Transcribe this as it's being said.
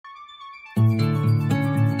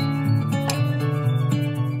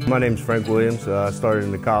My name's Frank Williams. I started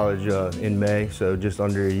in the college in May, so just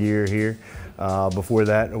under a year here. Before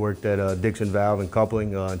that, I worked at Dixon Valve and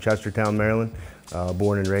Coupling in Chestertown, Maryland.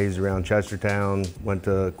 Born and raised around Chestertown, went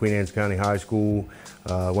to Queen Anne's County High School,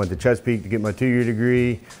 went to Chesapeake to get my 2-year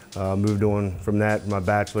degree, moved on from that, my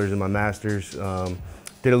bachelor's and my master's.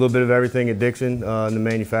 Did a little bit of everything at Dixon in the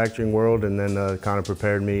manufacturing world, and then kind of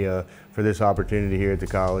prepared me for this opportunity here at the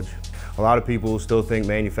college. A lot of people still think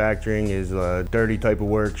manufacturing is a dirty type of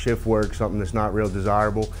work, shift work, something that's not real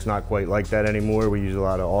desirable. It's not quite like that anymore. We use a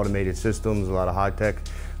lot of automated systems, a lot of high-tech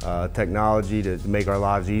technology to make our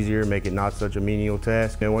lives easier, make it not such a menial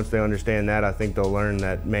task. And once they understand that, I think they'll learn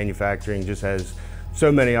that manufacturing just has so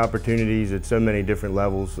many opportunities at so many different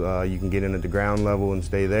levels. You can get in at the ground level and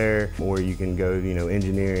stay there, or you can go,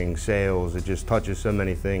 engineering, sales. It just touches so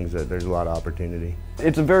many things that there's a lot of opportunity.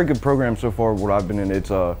 It's a very good program so far, what I've been in. It's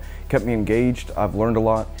kept me engaged, I've learned a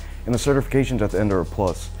lot, and the certifications at the end are a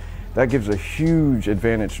plus. That gives a huge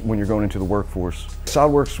advantage when you're going into the workforce.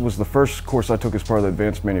 SolidWorks was the first course I took as part of the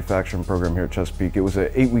advanced manufacturing program here at Chesapeake. It was an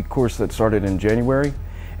 8-week course that started in January.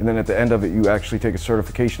 And then at the end of it, you actually take a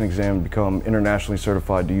certification exam and become internationally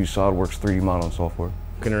certified to use SolidWorks 3D modeling software.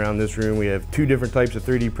 Looking around this room, we have 2 different types of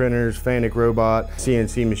 3D printers, Fanuc robot,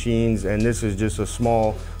 CNC machines, and this is just a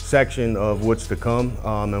small section of what's to come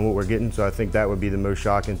and what we're getting. So I think that would be the most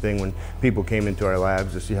shocking thing when people came into our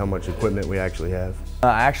labs to see how much equipment we actually have.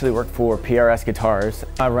 I actually work for PRS Guitars.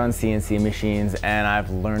 I run CNC machines, and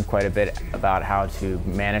I've learned quite a bit about how to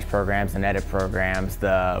manage programs and edit programs.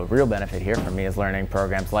 The real benefit here for me is learning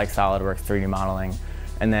programs like SolidWorks 3D modeling,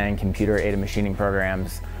 and then computer-aided machining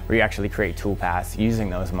programs where you actually create toolpaths using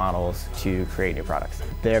those models to create new products.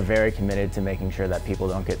 They're very committed to making sure that people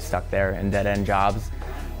don't get stuck there in dead-end jobs.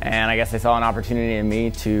 And I guess they saw an opportunity in me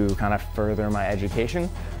to kind of further my education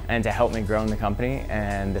and to help me grow in the company.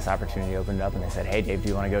 And this opportunity opened up and they said, "Hey Dave, do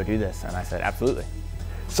you want to go do this?" And I said, "Absolutely."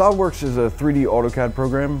 SolidWorks is a 3D AutoCAD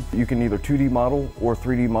program. You can either 2D model or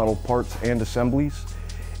 3D model parts and assemblies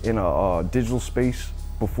in a digital space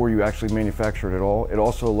before you actually manufacture it at all. It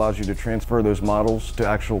also allows you to transfer those models to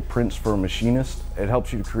actual prints for a machinist. It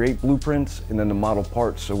helps you to create blueprints and then to model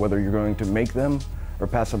parts, so whether you're going to make them or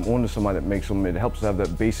pass them on to somebody that makes them, it helps to have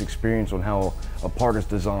that base experience on how a part is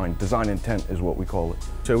designed. Design intent is what we call it.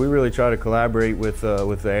 So we really try to collaborate with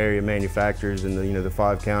the area manufacturers in the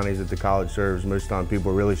 5 counties that the college serves. Most of the time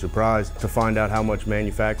people are really surprised to find out how much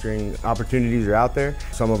manufacturing opportunities are out there.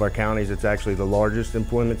 Some of our counties, it's actually the largest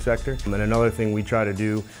employment sector. And another thing we try to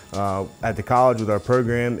do at the college with our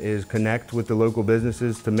program is connect with the local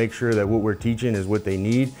businesses to make sure that what we're teaching is what they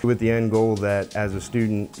need, with the end goal that as a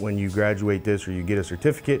student, when you graduate this or you get a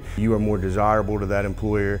certificate, you are more desirable to that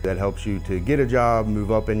employer. That helps you to get a job, move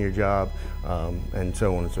up in your job, and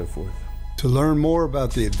so on and so forth. To learn more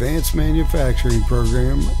about the Advanced Manufacturing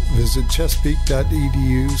Program, visit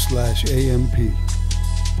chesapeake.edu/AMP.